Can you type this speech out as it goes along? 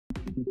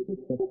Hi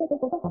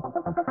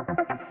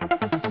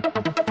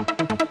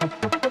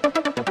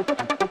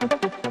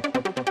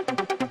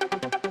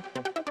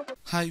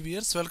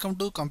viewers, welcome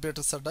to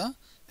computers Adda.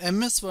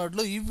 MS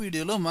వర్డ్లో ఈ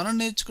వీడియోలో మనం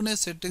నేర్చుకునే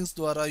సెట్టింగ్స్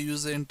ద్వారా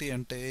యూజ్ ఏంటి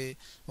అంటే,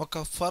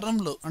 ఒక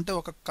ఫర్మ్లో అంటే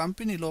ఒక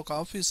కంపెనీలో ఒక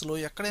ఆఫీసులో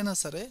ఎక్కడైనా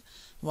సరే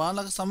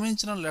వాళ్ళకి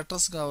సంబంధించిన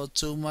లెటర్స్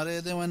కావచ్చు,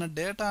 మరేదేమైనా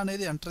డేటా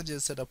అనేది ఎంటర్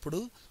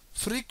చేసేటప్పుడు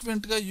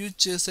ఫ్రీక్వెంట్గా యూజ్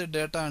చేసే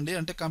డేటా అండి.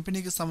 అంటే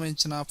కంపెనీకి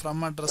సంబంధించిన from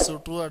address,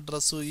 to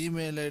address,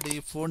 email ID,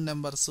 phone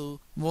numbers,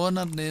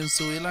 owner names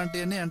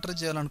ఇలాంటివన్నీ ఎంటర్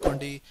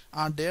చేయాలనుకోండి.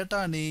 ఆ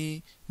డేటాని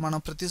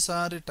మనం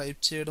ప్రతిసారి టైప్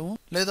చేయడం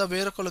లేదా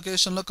వేరొక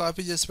లొకేషన్లో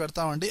కాపీ చేసి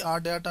పెడతామండి. ఆ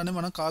డేటాని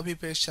మనం కాపీ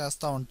పేస్ట్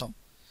చేస్తూ ఉంటాం.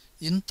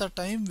 ఇంత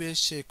టైం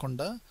వేస్ట్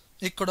చేయకుండా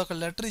ఇక్కడ ఒక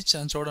లెటర్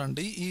ఇచ్చాను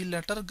చూడండి. ఈ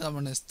లెటర్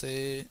గమనిస్తే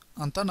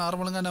అంతా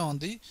నార్మల్గానే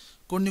ఉంది.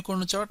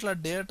 కొన్ని చోట్ల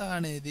డేటా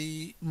అనేది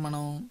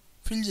మనం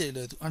ఫిల్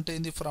చేయలేదు. అంటే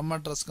ఇది ఫ్రమ్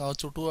అడ్రస్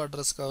కావచ్చు, టు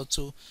అడ్రస్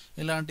కావచ్చు,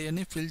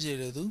 ఇలాంటివన్నీ ఫిల్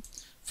చేయలేదు.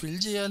 ఫిల్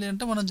చేయాలి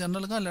అంటే మనం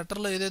జనరల్గా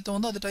లెటర్లో ఏదైతే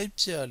ఉందో అది టైప్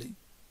చేయాలి.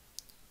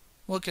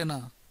 ఓకేనా?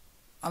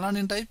 అలా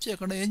నేను టైప్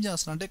చేయకుండా ఏం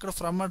చేస్తున్నాను అంటే ఇక్కడ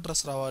ఫ్రమ్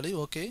అడ్రస్ రావాలి.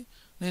 ఓకే,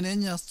 నేనేం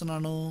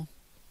చేస్తున్నాను,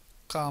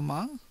 కామా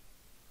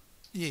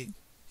ఏ.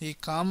 ఈ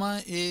కామా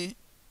ఏ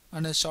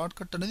అనే షార్ట్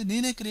కట్ అనేది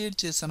నేనే క్రియేట్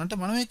చేశాను. అంటే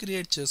మనమే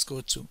క్రియేట్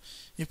చేసుకోవచ్చు.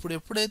 ఇప్పుడు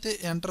ఎప్పుడైతే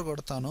ఎంటర్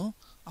కొడతానో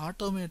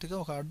ఆటోమేటిక్గా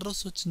ఒక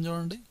అడ్రస్ వచ్చింది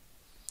చూడండి.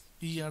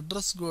 ఈ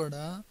అడ్రస్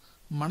కూడా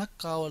మనకు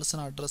కావాల్సిన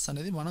అడ్రస్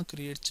అనేది మనం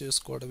క్రియేట్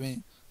చేసుకోవడమే.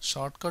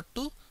 Short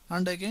cut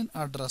and again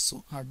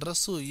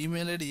address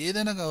email ID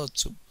ఏదైనా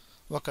కావచ్చు.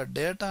 ఒక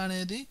డేటా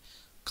అనేది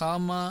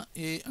కామా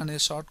ఏ అనే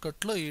షార్ట్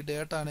కట్లో ఈ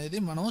డేటా అనేది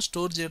మనం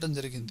స్టోర్ చేయడం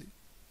జరిగింది.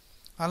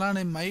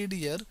 అలానే మై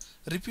డియర్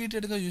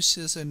రిపీటెడ్గా యూజ్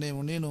చేసే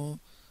నేను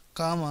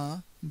కామా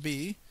బి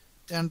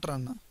ఎంటర్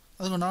అన్నా.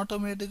 అది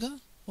ఆటోమేటిక్గా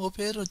ఓ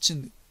పేరు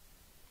వచ్చింది.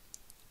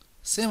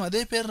 సేమ్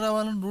అదే పేరు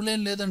రావాలని రూల్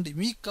ఏం లేదండి.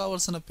 మీకు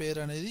కావాల్సిన పేరు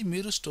అనేది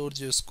మీరు స్టోర్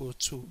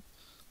చేసుకోవచ్చు.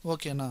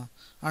 ఓకేనా?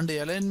 అండ్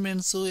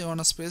అలైన్మెంట్స్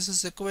ఏమైనా స్పేసెస్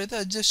ఎక్కువైతే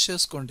అడ్జస్ట్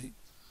చేసుకోండి.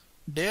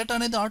 డేటా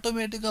అనేది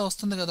ఆటోమేటిక్గా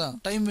వస్తుంది కదా,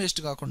 టైం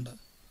వేస్ట్ కాకుండా.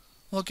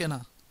 ఓకేనా?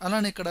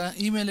 అలానే ఇక్కడ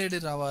ఈమెయిల్ ఐడి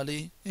రావాలి.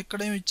 ఇక్కడ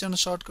ఏమి ఇచ్చాను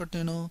షార్ట్ కట్,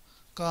 నేను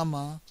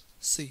కామా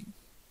సి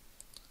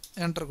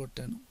ఎంటర్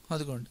కొట్టాను.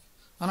 అదిగోండి.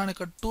 అలానే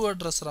ఇక్కడ టు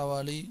అడ్రస్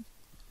రావాలి.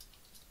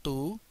 టు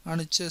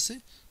అని ఇచ్చేసి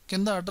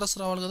కింద అడ్రస్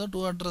రావాలి కదా,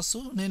 టు అడ్రస్.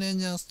 నేనేం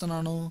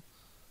చేస్తున్నాను,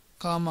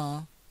 కామా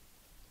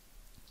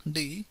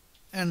డి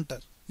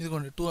ఎంటర్.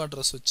 ఇదిగోండి, టు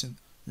అడ్రస్ వచ్చింది.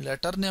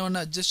 లెటర్ని ఏమన్నా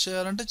అడ్జస్ట్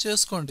చేయాలంటే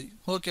చేసుకోండి.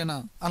 ఓకేనా?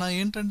 అలా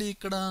ఏంటండి,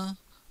 ఇక్కడ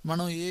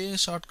మనం ఏ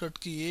షార్ట్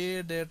కట్కి ఏ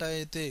డేటా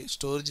అయితే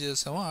స్టోర్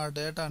చేసామో ఆ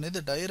డేటా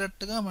అనేది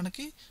డైరెక్ట్గా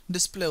మనకి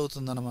డిస్ప్లే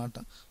అవుతుంది అనమాట.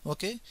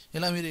 ఓకే,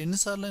 ఇలా మీరు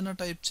ఎన్నిసార్లు అయినా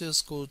టైప్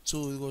చేసుకోవచ్చు.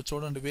 ఇదిగో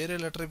చూడండి, వేరే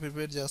లెటర్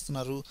ప్రిపేర్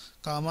చేస్తున్నారు.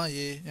 కామా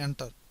ఏ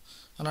ఎంటర్,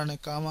 అలానే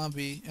కామా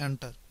బి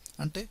ఎంటర్.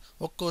 అంటే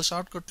ఒక్కో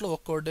షార్ట్ కట్లో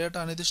ఒక్కో డేటా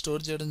అనేది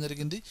స్టోర్ చేయడం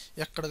జరిగింది.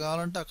 ఎక్కడ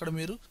కావాలంటే అక్కడ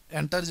మీరు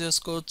ఎంటర్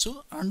చేసుకోవచ్చు.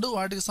 అండ్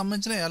వాటికి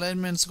సంబంధించిన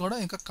అలైన్మెంట్స్ కూడా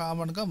ఇంకా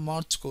కామన్గా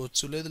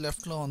మార్చుకోవచ్చు. లేదు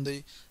లెఫ్ట్లో ఉంది,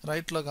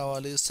 రైట్లో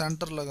కావాలి,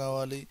 సెంటర్లో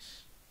కావాలి,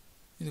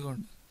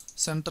 ఇదిగోండి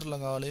సెంటర్లో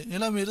కావాలి,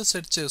 ఇలా మీరు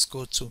సెట్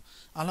చేసుకోవచ్చు.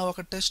 అలా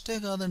ఒక టెస్టే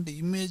కాదండి,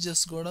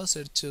 ఇమేజెస్ కూడా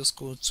సెట్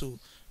చేసుకోవచ్చు.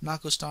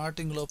 నాకు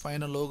స్టార్టింగ్లో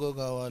పైన లోగో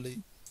కావాలి,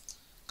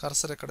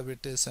 కర్సర్ ఎక్కడ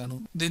పెట్టేశాను.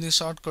 దీని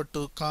షార్ట్ కట్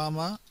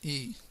కామా ఈ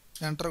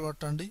ఎంటర్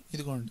కొట్టండి.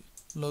 ఇదిగోండి,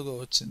 లోగో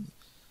వచ్చింది.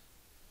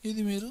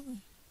 ఇది మీరు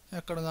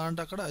ఎక్కడ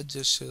కావాలంటే అక్కడ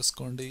అడ్జస్ట్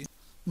చేసుకోండి.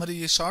 మరి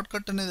ఈ షార్ట్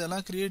కట్ అనేది ఎలా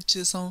క్రియేట్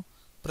చేసాం?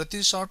 ప్రతి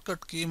షార్ట్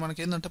కట్కి మనకి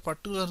ఏంటంటే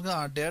పర్టికులర్గా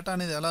ఆ డేటా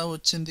అనేది ఎలా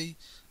వచ్చింది,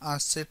 ఆ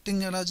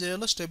సెట్టింగ్ ఎలా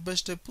చేయాలో స్టెప్ బై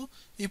స్టెప్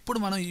ఇప్పుడు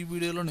మనం ఈ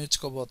వీడియోలో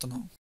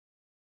నేర్చుకోబోతున్నాం.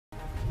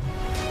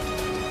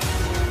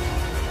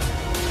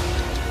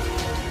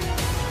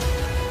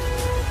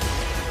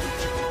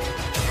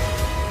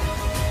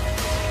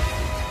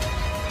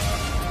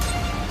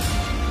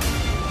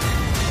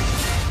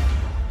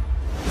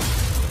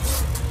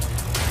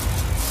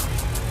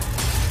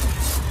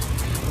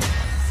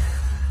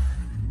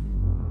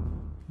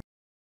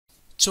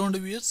 చూడండి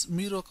వ్యూయర్స్,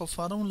 మీరు ఒక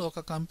ఫర్మ్లో ఒక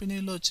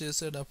కంపెనీలో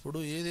చేసేటప్పుడు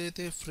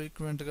ఏదైతే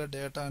ఫ్రీక్వెంట్గా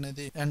డేటా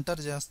అనేది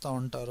ఎంటర్ చేస్తూ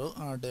ఉంటారో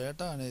ఆ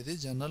డేటా అనేది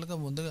జనరల్గా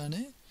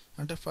ముందుగానే,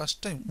 అంటే ఫస్ట్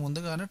టైం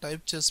ముందుగానే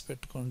టైప్ చేసి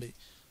పెట్టుకోండి.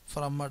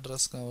 ఫ్రమ్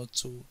అడ్రస్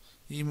కావచ్చు,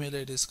 ఈమెయిల్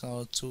ఐడీస్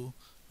కావచ్చు,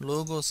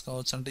 లోగోస్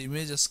కావచ్చు, అంటే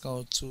ఇమేజెస్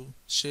కావచ్చు,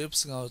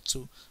 షేప్స్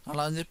కావచ్చు.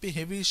 అలా అని చెప్పి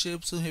హెవీ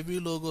షేప్స్, హెవీ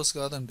లోగోస్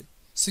కాదండి,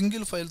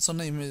 సింగిల్ ఫైల్స్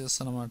ఉన్న ఇమేజెస్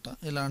అనమాట.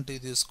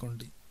 ఇలాంటివి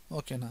తీసుకోండి.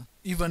 ఓకేనా?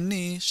 ఇవన్నీ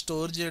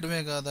స్టోర్ చేయడమే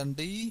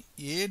కాదండి,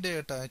 ఏ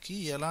డేటాకి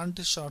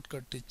ఎలాంటి షార్ట్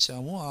కట్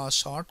ఇచ్చామో ఆ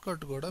షార్ట్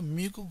కట్ కూడా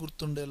మీకు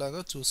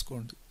గుర్తుండేలాగా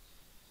చూసుకోండి.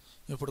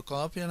 ఇప్పుడు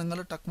కాపీ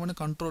అనగానే టక్మని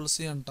కంట్రోల్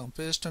సి అంటాం,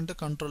 పేస్ట్ అంటే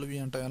కంట్రోల్ వి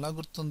అంటాం. ఎలా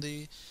గుర్తుంది?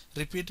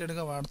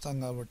 రిపీటెడ్గా వాడతాం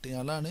కాబట్టి.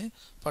 అలానే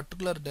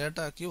పర్టికులర్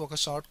డేటాకి ఒక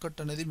షార్ట్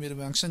కట్ అనేది మీరు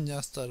మెన్షన్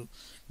చేస్తారు.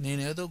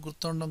 నేనేదో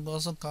గుర్తుండడం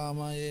కోసం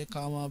కామా ఏ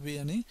కామా బి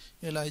అని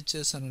ఇలా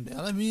ఇచ్చేసానండి.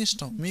 అలా మీ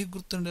ఇష్టం, మీకు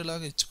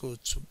గుర్తుండేలాగా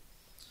ఇచ్చుకోవచ్చు.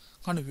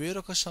 కానీ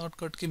వేరొక షార్ట్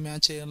కట్కి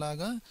మ్యాచ్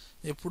అయ్యేలాగా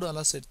ఎప్పుడు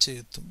అలా సెట్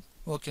చేయొద్దు.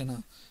 ఓకేనా?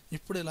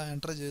 ఇప్పుడు ఇలా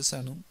ఎంటర్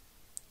చేశాను.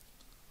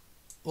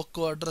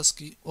 ఒక్కో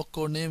అడ్రస్కి,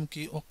 ఒక్కో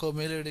నేమ్కి, ఒక్కో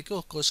మెయిల్ ఐడికి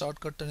ఒక్కో షార్ట్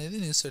కట్ అనేది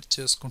నేను సెట్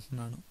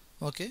చేసుకుంటున్నాను.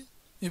 ఓకే,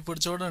 ఇప్పుడు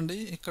చూడండి,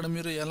 ఇక్కడ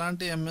మీరు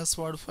ఎలాంటి ఎంఎస్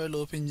వర్డ్ ఫైల్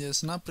ఓపెన్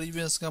చేసినా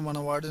ప్రీవియస్గా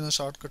మనం వాడిన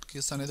షార్ట్కట్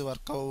కీస్ అనేది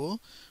వర్క్ అవ్వవు.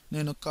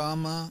 నేను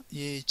కామా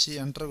ఏ ఇచ్చి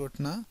ఎంటర్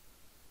కొట్టిన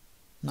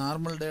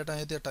నార్మల్ డేటా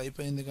అయితే టైప్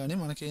అయింది, కానీ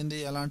మనకేంది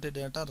ఎలాంటి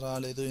డేటా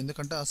రాలేదు,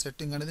 ఎందుకంటే ఆ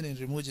సెట్టింగ్ అనేది నేను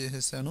రిమూవ్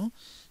చేసేసాను.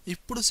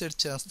 ఇప్పుడు సెట్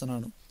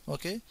చేస్తున్నాను.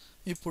 ఓకే,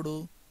 ఇప్పుడు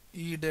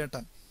ఈ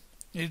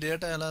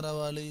డేటా ఎలా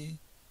రావాలి,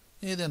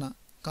 ఏదైనా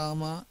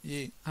కామా ఏ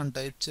అని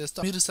టైప్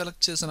చేస్తే మీరు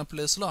సెలెక్ట్ చేసిన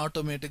ప్లేస్లో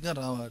ఆటోమేటిక్గా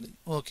రావాలి.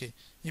 ఓకే,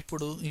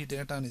 ఇప్పుడు ఈ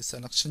డేటాని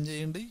సెలెక్షన్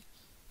చేయండి,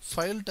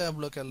 ఫైల్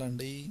ట్యాబ్లోకి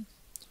వెళ్ళండి,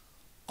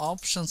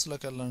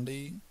 ఆప్షన్స్లోకి వెళ్ళండి,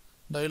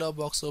 డైలాగ్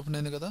బాక్స్ ఓపెన్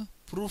అయింది కదా,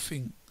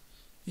 ప్రూఫింగ్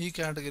ఈ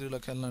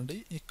కేటగిరీలోకి వెళ్ళండి,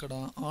 ఇక్కడ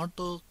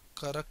ఆటో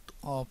కరెక్ట్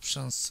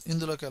ఆప్షన్స్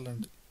ఇందులోకి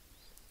వెళ్ళండి.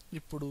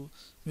 ఇప్పుడు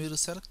మీరు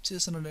సెలెక్ట్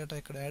చేసిన డేటా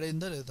ఇక్కడ యాడ్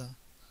అయిందా లేదా,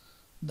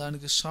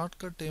 దానికి షార్ట్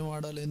కట్ ఏం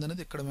వాడాలి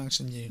అనేది ఇక్కడ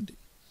మెన్షన్ చేయండి,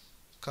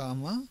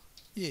 కామా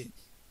ఏ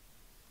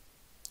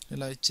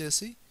ఇలా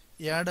ఇచ్చేసి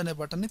యాడ్ అనే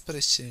బటన్ని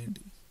ప్రెస్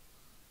చేయండి.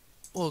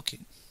 ఓకే,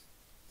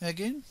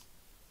 అగైన్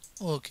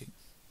ఓకే,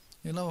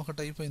 ఇలా ఒకటి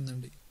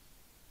అయిపోయిందండి.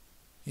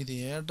 ఇది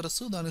ఏ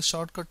అడ్రస్, దానికి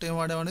షార్ట్ కట్ ఏం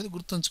వాడామనేది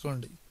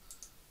గుర్తుంచుకోండి.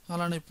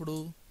 అలానే ఇప్పుడు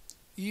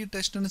ఈ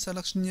టెస్ట్ని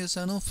సెలెక్షన్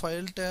చేశాను,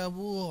 file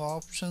tab,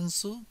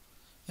 options,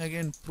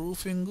 again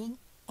proofing,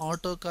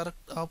 auto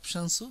correct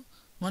options,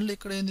 మళ్ళీ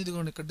ఇక్కడ ఏంది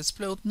ఇదిగోండి, ఇక్కడ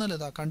డిస్ప్లే అవుతుందా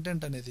లేదా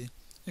కంటెంట్ అనేది,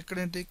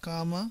 ఇక్కడేంటి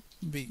comma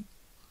B.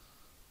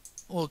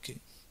 Okay,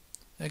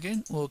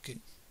 again okay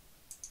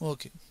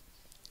okay.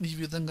 ఈ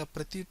విధంగా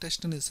ప్రతి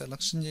టెస్ట్ని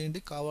సెలెక్షన్ చేయండి,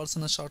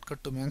 కావాల్సిన షార్ట్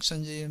కట్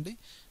మెన్షన్ చేయండి,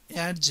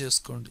 యాడ్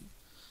చేసుకోండి.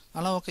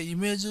 అలా ఒక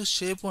ఇమేజ్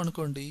షేప్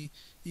అనుకోండి,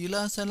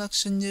 ఇలా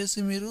సెలెక్షన్ చేసి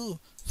మీరు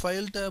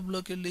ఫైల్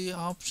ట్యాబ్లోకి వెళ్ళి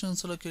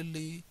ఆప్షన్స్లోకి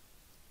వెళ్ళి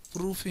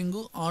ప్రూఫింగ్,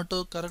 ఆటో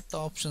కరెక్ట్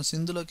ఆప్షన్స్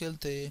ఇందులోకి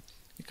వెళ్తే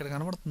ఇక్కడ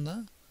కనబడుతుందా,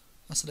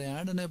 అసలు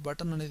యాడ్ అనే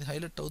బటన్ అనేది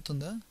హైలైట్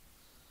అవుతుందా?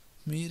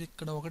 మీరు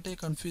ఇక్కడ ఒకటే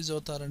కన్ఫ్యూజ్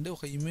అవుతారండి.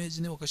 ఒక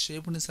ఇమేజ్ని ఒక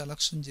షేప్ని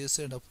సెలెక్షన్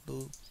చేసేటప్పుడు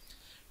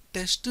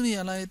టెస్ట్ని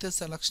ఎలా అయితే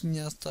సెలెక్షన్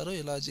చేస్తారో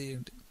ఇలా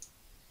చేయండి.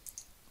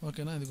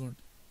 ఓకేనా,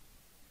 ఇదిగోండి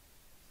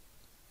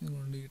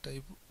ఈ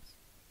టైపు,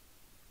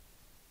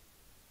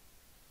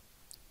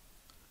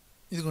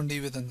 ఇదిగోండి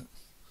ఈ విధంగా,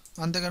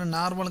 అంతేగాని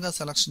నార్మల్గా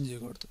సెలెక్షన్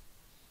చేయకూడదు,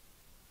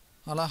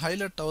 అలా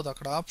హైలైట్ అవ్వదు,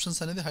 అక్కడ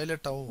ఆప్షన్స్ అనేది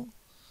హైలైట్ అవ్వవు.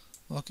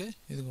 ఓకే,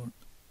 ఇదిగోండి.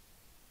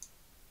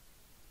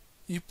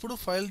 ఇప్పుడు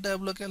ఫైల్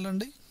ట్యాబ్లోకి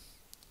వెళ్ళండి,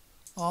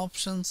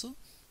 options,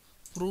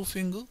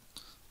 proofing,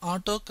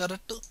 auto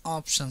correct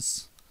options.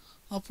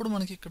 అప్పుడు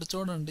మనకి ఇక్కడ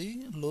చూడండి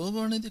లోగో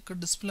అనేది ఇక్కడ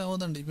డిస్ప్లే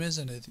అవ్వదండి, ఇమేజ్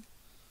అనేది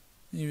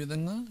ఈ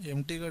విధంగా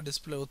ఎంటీగా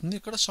డిస్ప్లే అవుతుంది.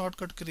 ఇక్కడ షార్ట్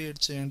కట్ క్రియేట్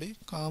చేయండి,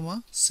 comma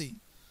C,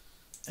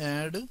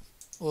 add,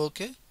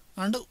 okay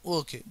and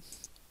okay.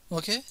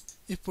 Okay,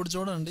 ఇప్పుడు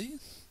చూడండి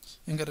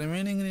ఇంకా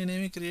రిమైనింగ్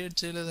నేనేమి క్రియేట్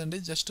చేయలేదండి,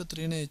 జస్ట్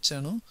 3నే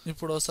ఇచ్చాను.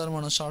 ఇప్పుడు ఒకసారి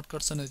మనం షార్ట్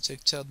కట్స్ అనేది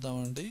చెక్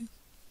చేద్దామండి.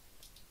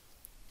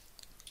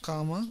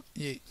 కామా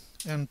ఏ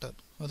ఎంటర్,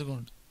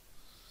 అదిగోండి,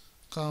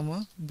 కామా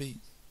బి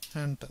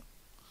ఎంటర్,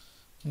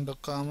 ఇంకా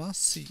కామా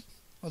సి,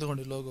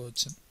 అదిగోండి లోగో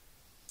వచ్చింది.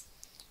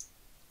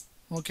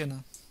 ఓకేనా,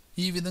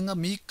 ఈ విధంగా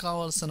మీకు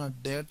కావాల్సిన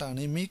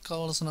డేటాని మీకు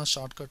కావాల్సిన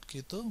షార్ట్కట్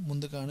కీతో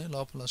ముందుగానే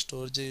లోపల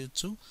స్టోర్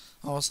చేయొచ్చు.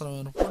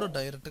 అవసరమైనప్పుడు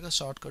డైరెక్ట్గా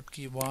షార్ట్కట్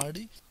కీ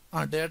వాడి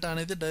ఆ డేటా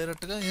అనేది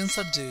డైరెక్ట్గా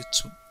ఇన్సర్ట్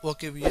చేయొచ్చు.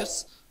 ఓకే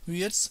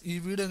వ్యూయర్స్, ఈ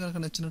వీడియో కనుక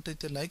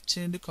నచ్చినట్టయితే లైక్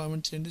చేయండి,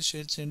 కామెంట్ చేయండి,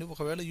 షేర్ చేయండి.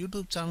 ఒకవేళ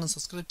యూట్యూబ్ ఛానల్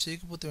సబ్స్క్రైబ్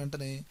చేయకపోతే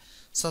వెంటనే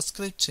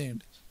సబ్స్క్రైబ్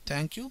చేయండి.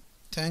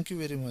 Thank you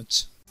very much.